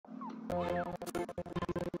Hello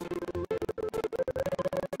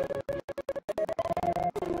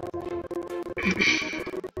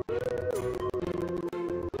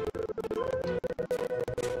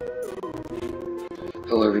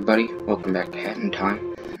everybody, welcome back to Hat in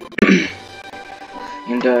Time.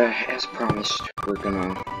 And as promised, we're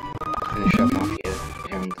gonna finish up Mafia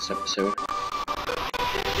in this episode.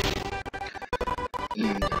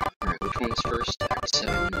 And, alright, which one's first? Act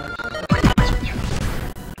 7 versus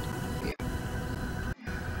yeah.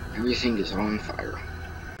 Everything is on fire.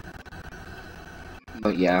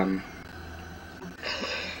 But yeah,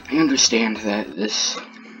 I understand that this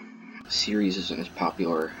series isn't as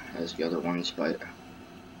popular as the other ones, but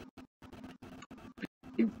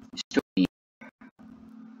it'd still be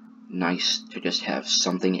nice to just have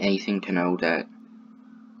something, anything to know that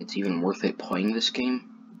it's even worth it playing this game.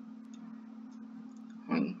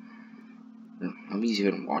 I mean, I'm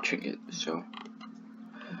even watching it, so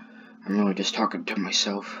I'm really just talking to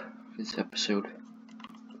myself this episode.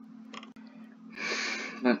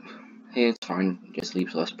 But hey, it's fine. It just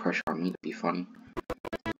leaves less pressure on me to be funny.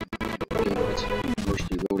 It's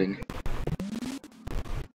mostly loading.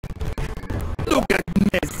 Look at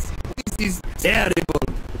this! This is terrible!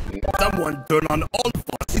 Someone turn on all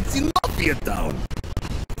faucets in Mafia Town!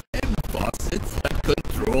 And faucets that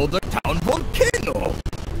control the town volcano!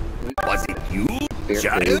 Was it you,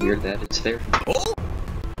 Very weird that it's there. Oh?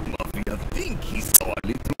 Mafia think he saw a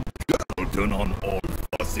little girl turn on all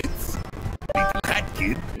faucets. Little cat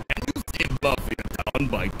kid, can you save Mafia Town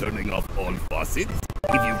by turning off all faucets?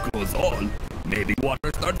 If you close all, maybe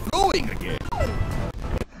water starts flowing again.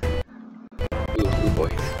 Ooh boy,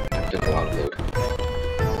 that took a lot of load.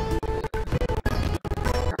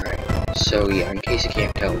 Alright, so yeah, in case you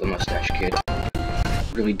can't tell, the Mustache Kid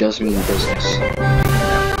really does mean business.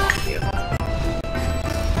 Yeah.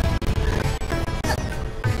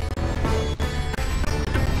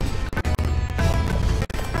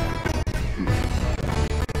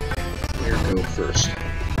 Where go first?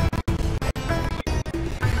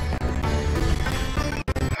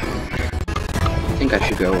 I think I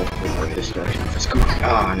should go over this direction. Let's go.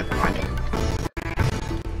 Ah, never mind.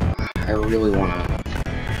 I really wanna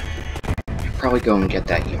probably go and get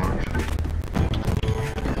that yarn.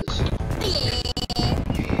 Because, I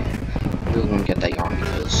really wanna get that yarn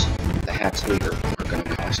because the hats later are gonna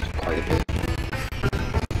cost quite a bit.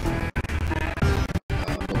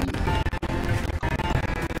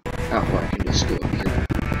 Well, I can just go up here.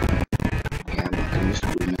 Yeah, I'm not gonna use the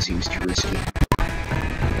boom, it seems too risky.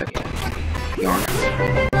 But yeah, yarn.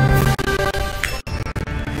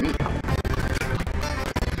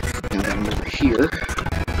 Now that I'm over here,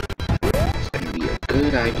 it's gonna be a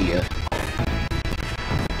good idea to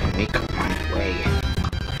make my way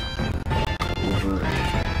over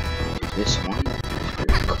to this one.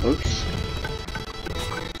 Very close.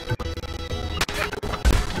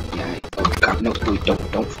 Yeah, oh god, no, please, don't.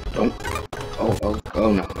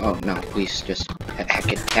 Oh no, please, just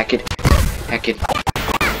hack it.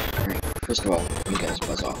 Alright, first of all, you guys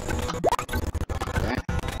buzz off. Alright.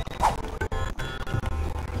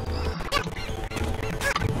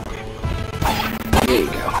 There you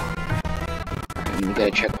go. And you get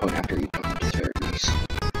a checkpoint after you come, which is very nice.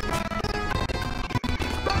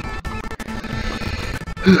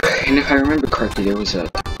 And if I remember correctly, there was a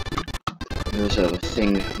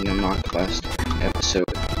thing we unlocked last episode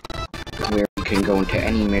where you can go into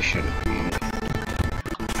any mission and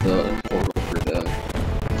the portal for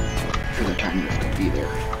the time lift could be there.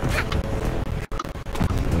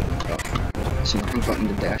 Oh, so the wrong button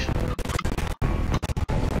to dash.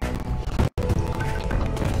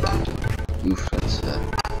 Oof, that's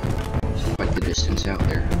quite the distance out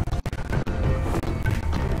there.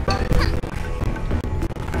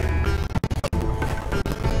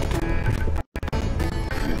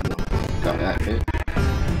 Got that bit.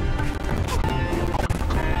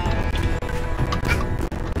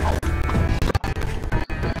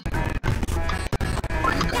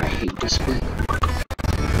 God, I hate this bit.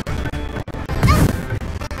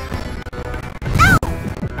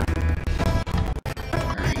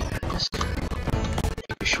 Alright, just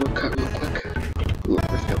take a shortcut real quick. Ooh,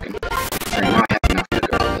 worth token. Alright, now I have enough to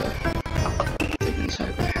go to the inside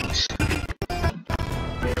of the house.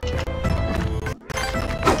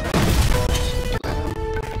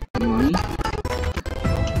 Money.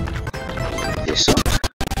 This up.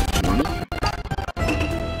 Money.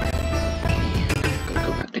 And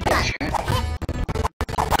go back to Dash Hat.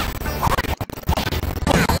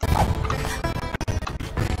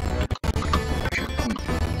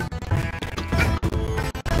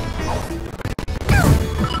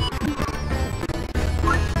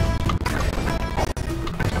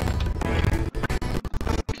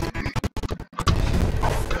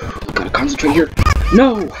 concentrate here.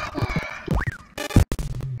 No!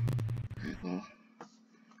 Well,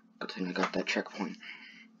 good thing I got that checkpoint.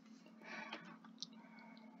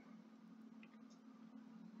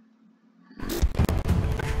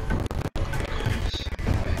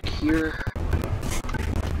 Back here.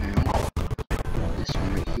 Now, this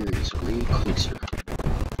one right here is way closer.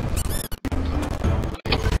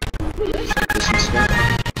 Let's get this instead.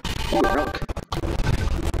 Oh, a relic.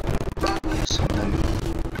 Something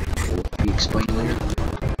will be explained later.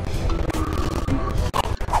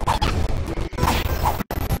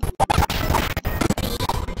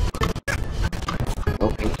 Oh,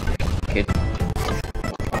 hey, kid.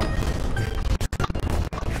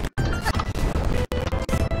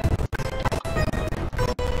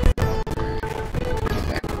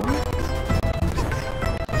 Back one.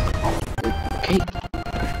 Okay.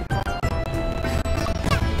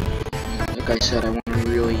 Like I said, I want to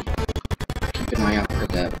really keep an eye out for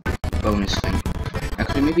that bonus thing.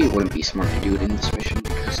 Actually, maybe it wouldn't be smart to do it in this mission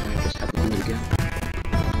because I just have to do it again.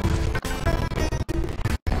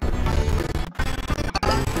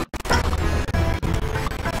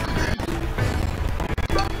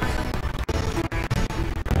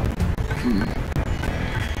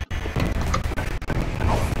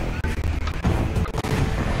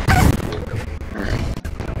 Alright.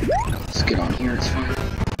 Let's get on here, it's fine.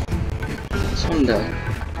 This one,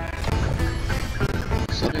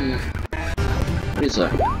 is that a... What is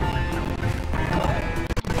that?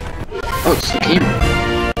 Oh, it's the camera!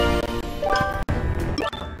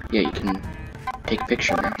 Yeah, you can take a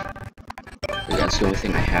picture now. But that's the only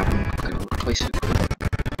thing I have, I'm gonna replace it.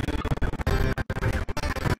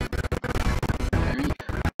 Alright.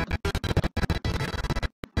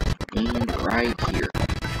 And right here.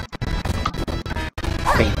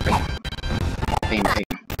 Bam, bam. Bam, bam.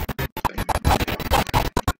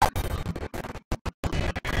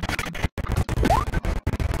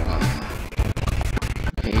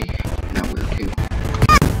 Okay, now where to?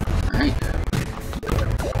 Alright.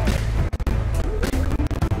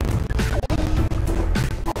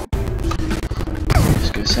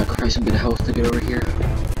 Just gonna sacrifice a bit of health to get over here.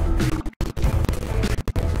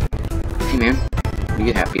 Hey man, what are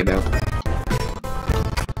you happy about?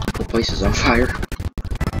 The place is on fire.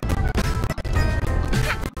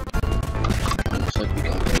 Looks like we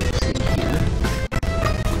got this in here.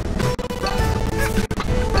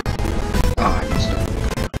 Ah, I missed it.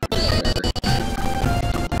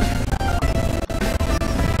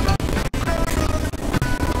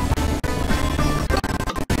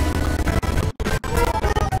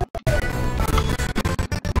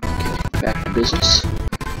 Back to business.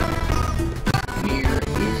 Where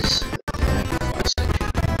is that faucet?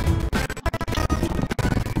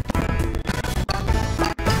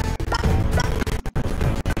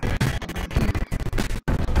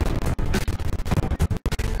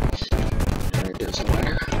 There goes the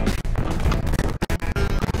ladder.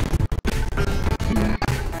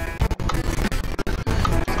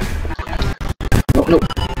 Oh no!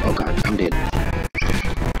 Oh god, I'm dead.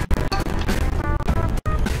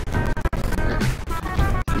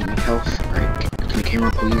 Health. Alright, to the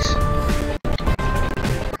camera, please.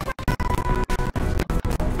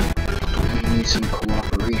 I need some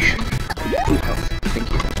cooperation. Ooh, health. Thank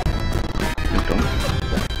you. No, don't.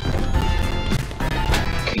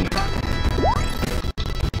 Okay.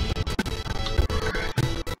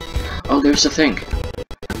 Oh, there's the thing.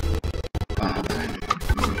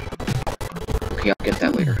 Okay, I'll get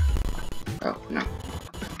that later. Oh, no.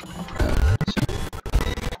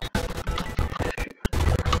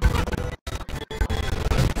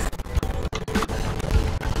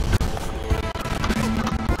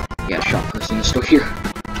 Yeah, shot person is still here.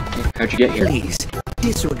 How'd you get here? Please,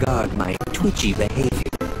 disregard my twitchy behavior.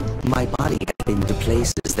 My body has been to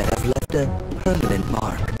places that have left a permanent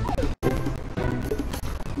mark.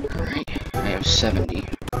 Alright, I have 70.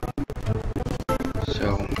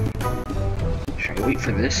 So, should I wait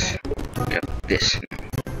for this? Yep, this.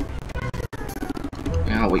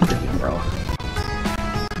 Yeah, I'll wait for the umbrella.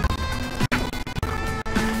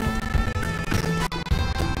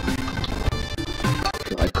 I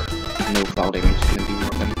feel like no fall damage is gonna be more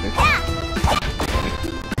beneficial.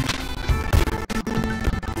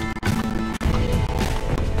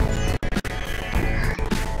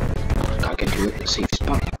 Gotta get to it, safe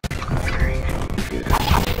spot. Alright, good.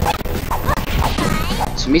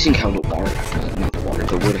 It's amazing how the water, not the water,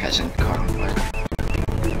 the wood hasn't caught on fire.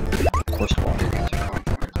 Of course the water hasn't caught on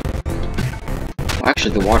fire. Well,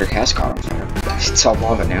 actually the water has caught on fire. It's all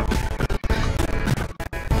lava now.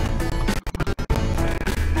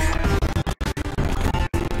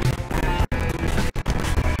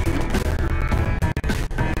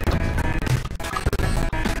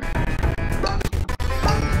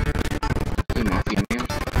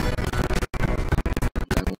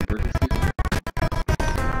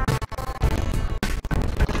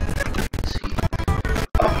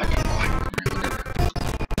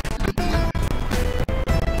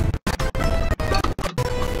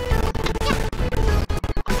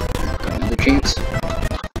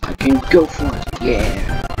 Go for it.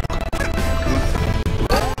 Yeah. Come on.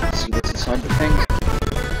 Let's see what's inside the thing.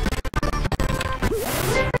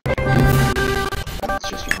 It's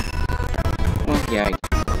just yarn. Well, yeah, I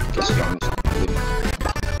guess yarn is good.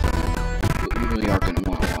 But we really are gonna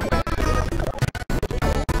want one.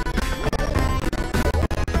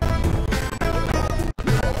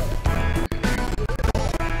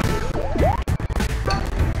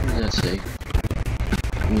 What did that say?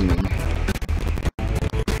 Meaning.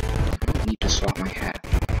 Need to swap my hat.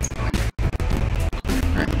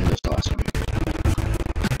 Alright, here's the last one.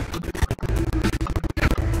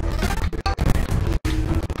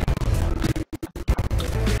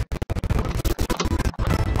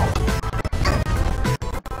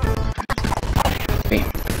 Bam.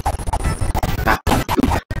 Ah,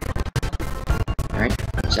 boop. Alright,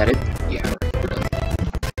 is that it? Yeah, alright, we're done.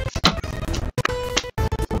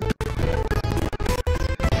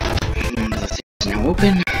 And the thing is now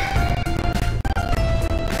open.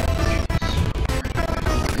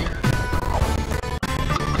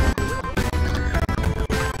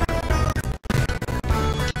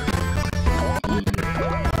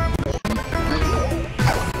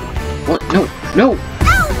 What? No! No!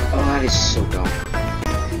 Oh, that is so dumb.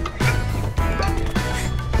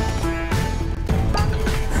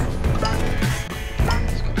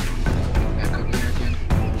 Let's go back up here again.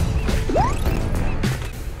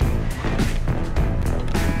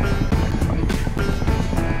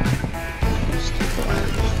 Just take the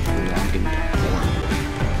ladder just long and so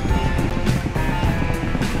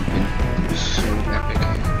epic.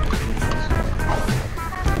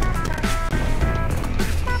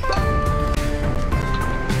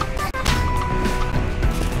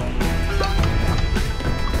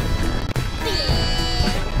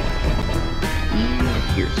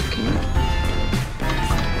 Here's the kingdom.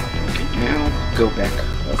 Okay, now go back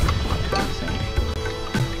up to the thing.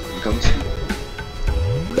 Here goes.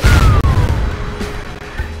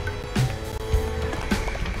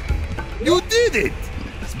 You did it!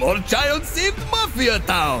 Small child saved Mafia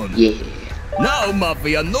Town! Yeah. Now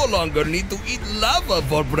Mafia no longer need to eat lava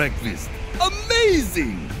for breakfast.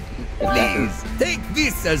 Amazing! Please, take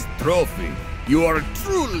this as trophy. You are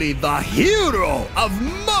truly the hero of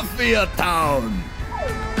Mafia Town!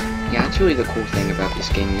 Yeah, that's really the cool thing about this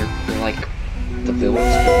game. You're like the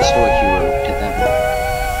villains, but you're still a hero to them.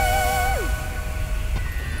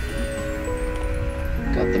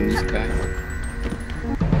 Got the meat guy.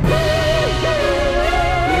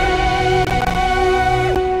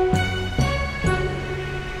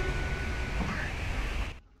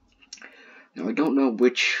 Now I don't know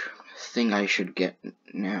which thing I should get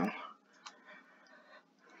now.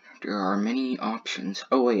 There are many options.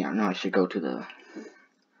 Oh wait, no, I should go to the...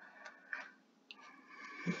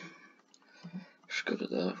 Just go to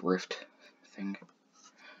the Rift thing.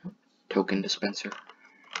 Token dispenser.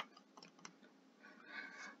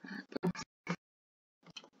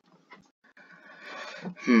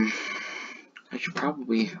 I should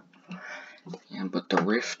probably... Yeah, but the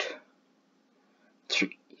Rift...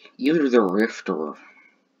 Either the Rift or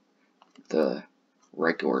the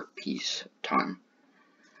regular peace time.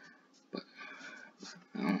 But, it's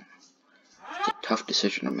a tough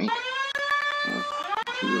decision to make.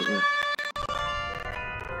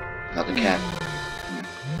 Not the cat.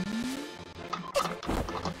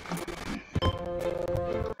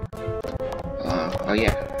 Oh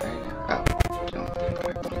yeah. Oh, no.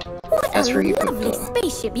 That's where you put the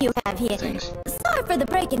spaceship you have here. Things. Sorry for the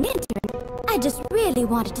break and enter. I just really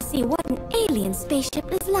wanted to see what an alien spaceship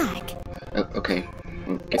is like. Oh, okay.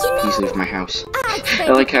 Well, please leave my house. I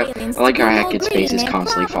like how Hackett Space is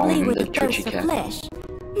constantly following the Twitchy cat.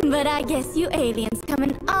 But I guess you aliens come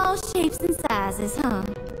in all shapes and sizes, huh?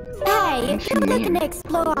 Hey, if you're looking to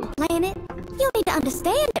explore our planet, you need to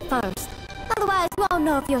understand it first. Otherwise, you won't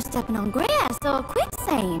know if you're stepping on grass or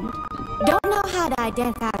quicksand. Don't know how to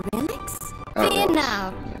identify relics? Fear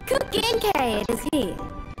not. Cookie and Carrot is here.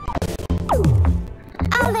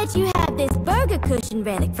 I'll let you have this burger cushion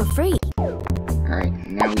relic for free. Alright,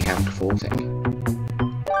 now we have the full thing.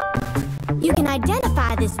 You can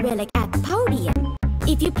identify this relic at the podium.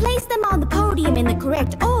 If you place them on the podium in the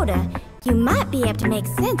correct order, you might be able to make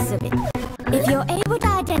sense of it. If you're able to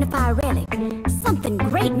identify a relic, something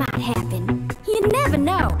great might happen. You never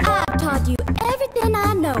know. I've taught you everything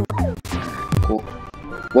I know. Cool.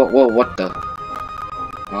 What the?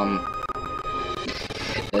 I'm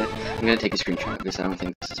gonna take a screenshot of this. I don't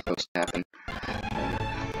think this is supposed to happen.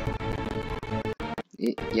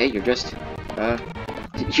 Yeah, you're just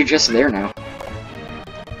there now.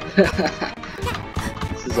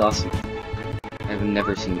 This is awesome. I've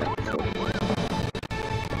never seen that before.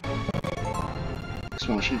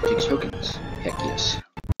 Small sheep takes tokens. Heck yes.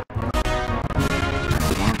 Come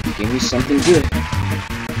on, give me something good.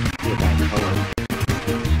 Good that color.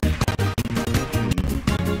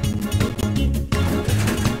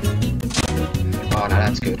 Oh, no,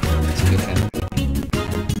 that's good. That's good.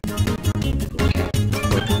 Okay.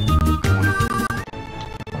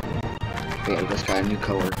 Okay, I just got a new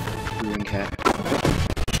color. Blue and cat.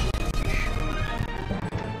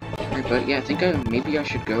 Alright, but yeah, I think maybe I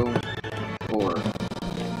should go for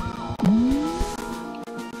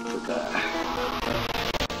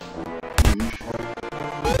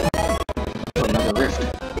another rift.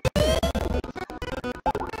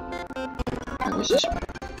 Alright, what's this one?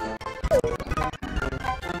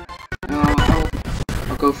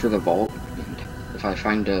 I'll go for the vault, and if I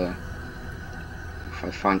find a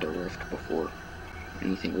rift before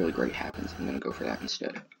anything really great happens, I'm gonna go for that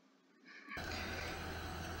instead.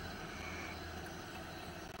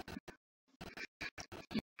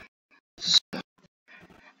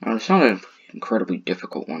 It's not an incredibly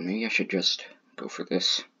difficult one. Maybe I should just go for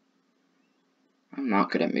this. I'm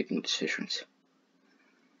not good at making decisions.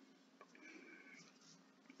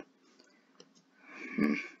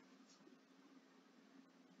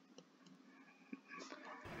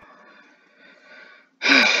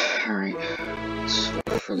 Alright, let's look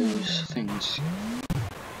for those things.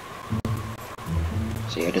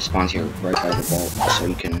 So yeah, it just spawns here right by the vault, so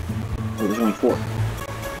you can... Oh, there's only 4.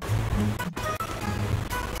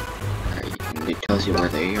 Alright, and it tells you where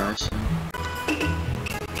they are, so...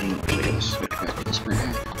 I'm gonna switch back to the spring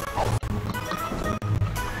hat.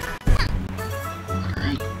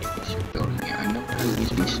 Alright, what's your building? Yeah, I know how these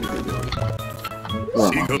pieces are building.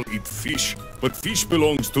 Seagull eat fish, but fish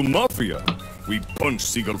belongs to Mafia. We punch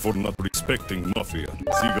Seagull for not respecting Mafia.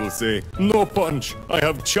 Seagull say, no punch, I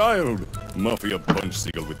have child. Mafia punch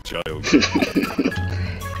Seagull with child.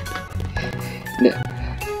 No.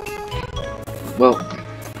 Well,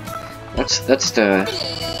 that's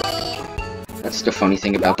the funny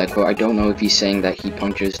thing about that quote. I don't know if he's saying that he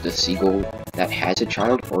punches the seagull that has a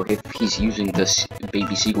child, or if he's using this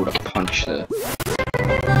baby seagull to punch the...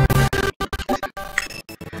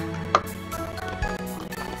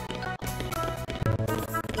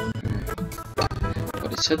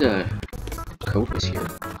 But it said the code was here.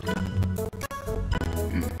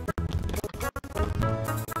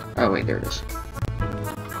 Oh wait, there it is.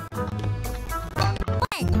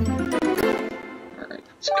 Alright,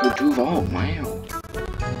 let's go do vault, wow.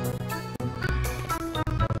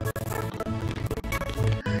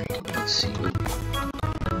 Alright, let's see.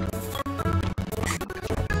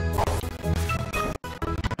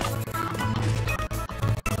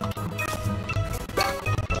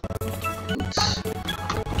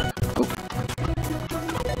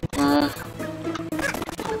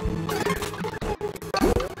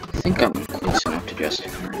 I think I'm close enough to just...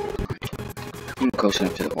 I'm close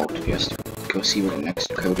enough to the vault to just go see where the next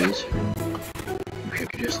code is. I should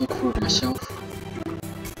just look for it myself.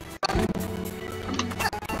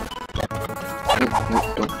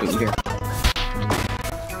 Nope, don't do it here.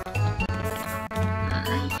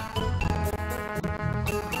 Alright.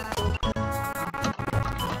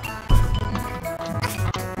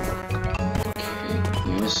 Okay,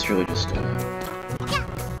 yeah, this is really just a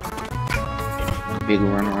big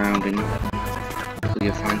run around and hopefully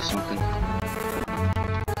you'll find something.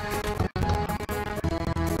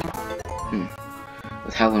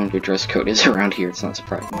 With how long your dress code is around here, it's not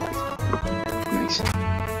surprising. Nice.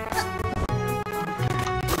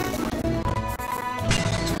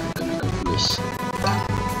 I'm gonna go for this.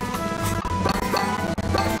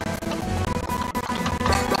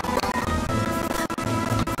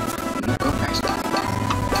 No, go faster.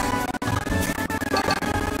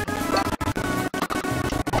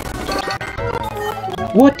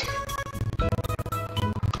 What?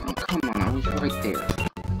 Oh, come on, I was right there.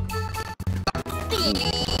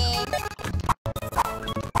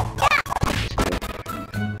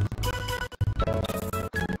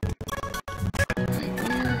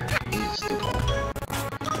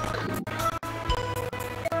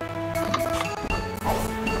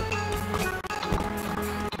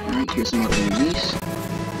 Alright, here's another release.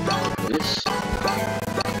 This.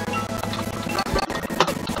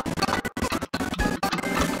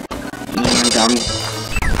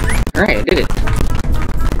 Alright, I did it.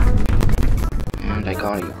 And I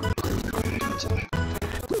got it.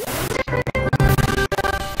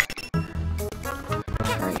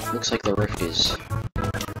 Alright, looks like the rift is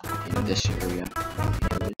in this area.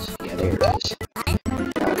 Yeah, there it is. I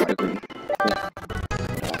got a green. Cool.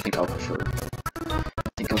 I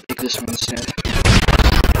think I'll pick this one instead.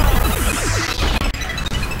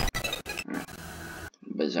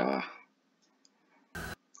 Bizarre.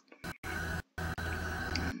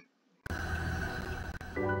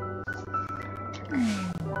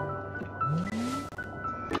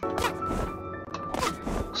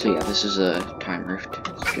 So yeah, this is a time rift.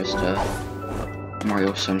 It's just a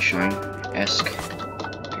Mario Sunshine-esque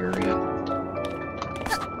area.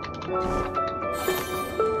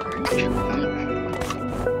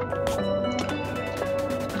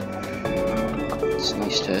 It's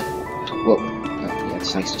nice to, well, yeah,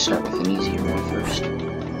 it's nice to start with an easier one first.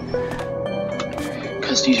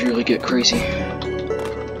 Because these really get crazy.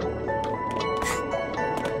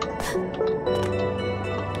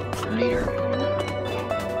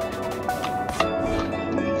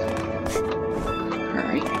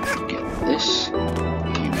 Alright, get this.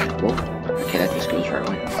 And, whoa, okay, that just goes right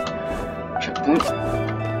away. Checkpoint.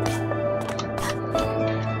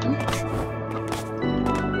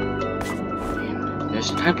 And there's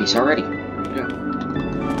a timepiece already. There we go.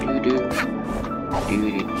 Do-do.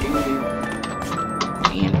 Do-do-do-do.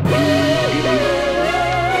 And do-do.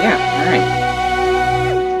 Yeah, alright.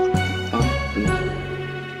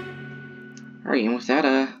 Alright, and with that,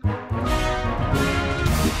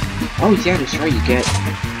 oh yeah, that's right, you get...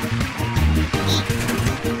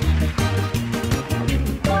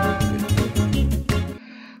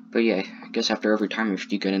 But yeah, I guess after every time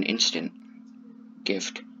you get an instant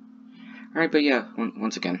gift. Alright, but yeah,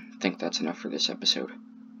 once again, I think that's enough for this episode.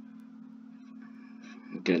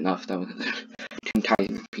 Good enough, that was two entire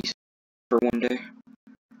pieces for one day.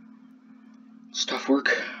 It's tough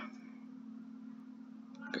work.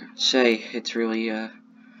 Okay, say, it's really, yeah,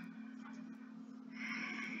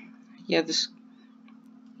 I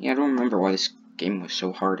don't remember why this game was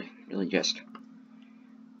so hard. Really just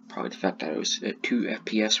probably the fact that it was at 2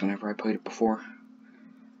 FPS whenever I played it before.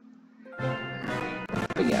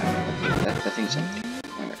 But yeah, that thing's empty.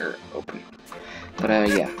 Or open. But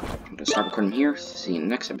yeah, I'm gonna stop recording here. See you in the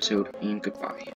next episode, and goodbye.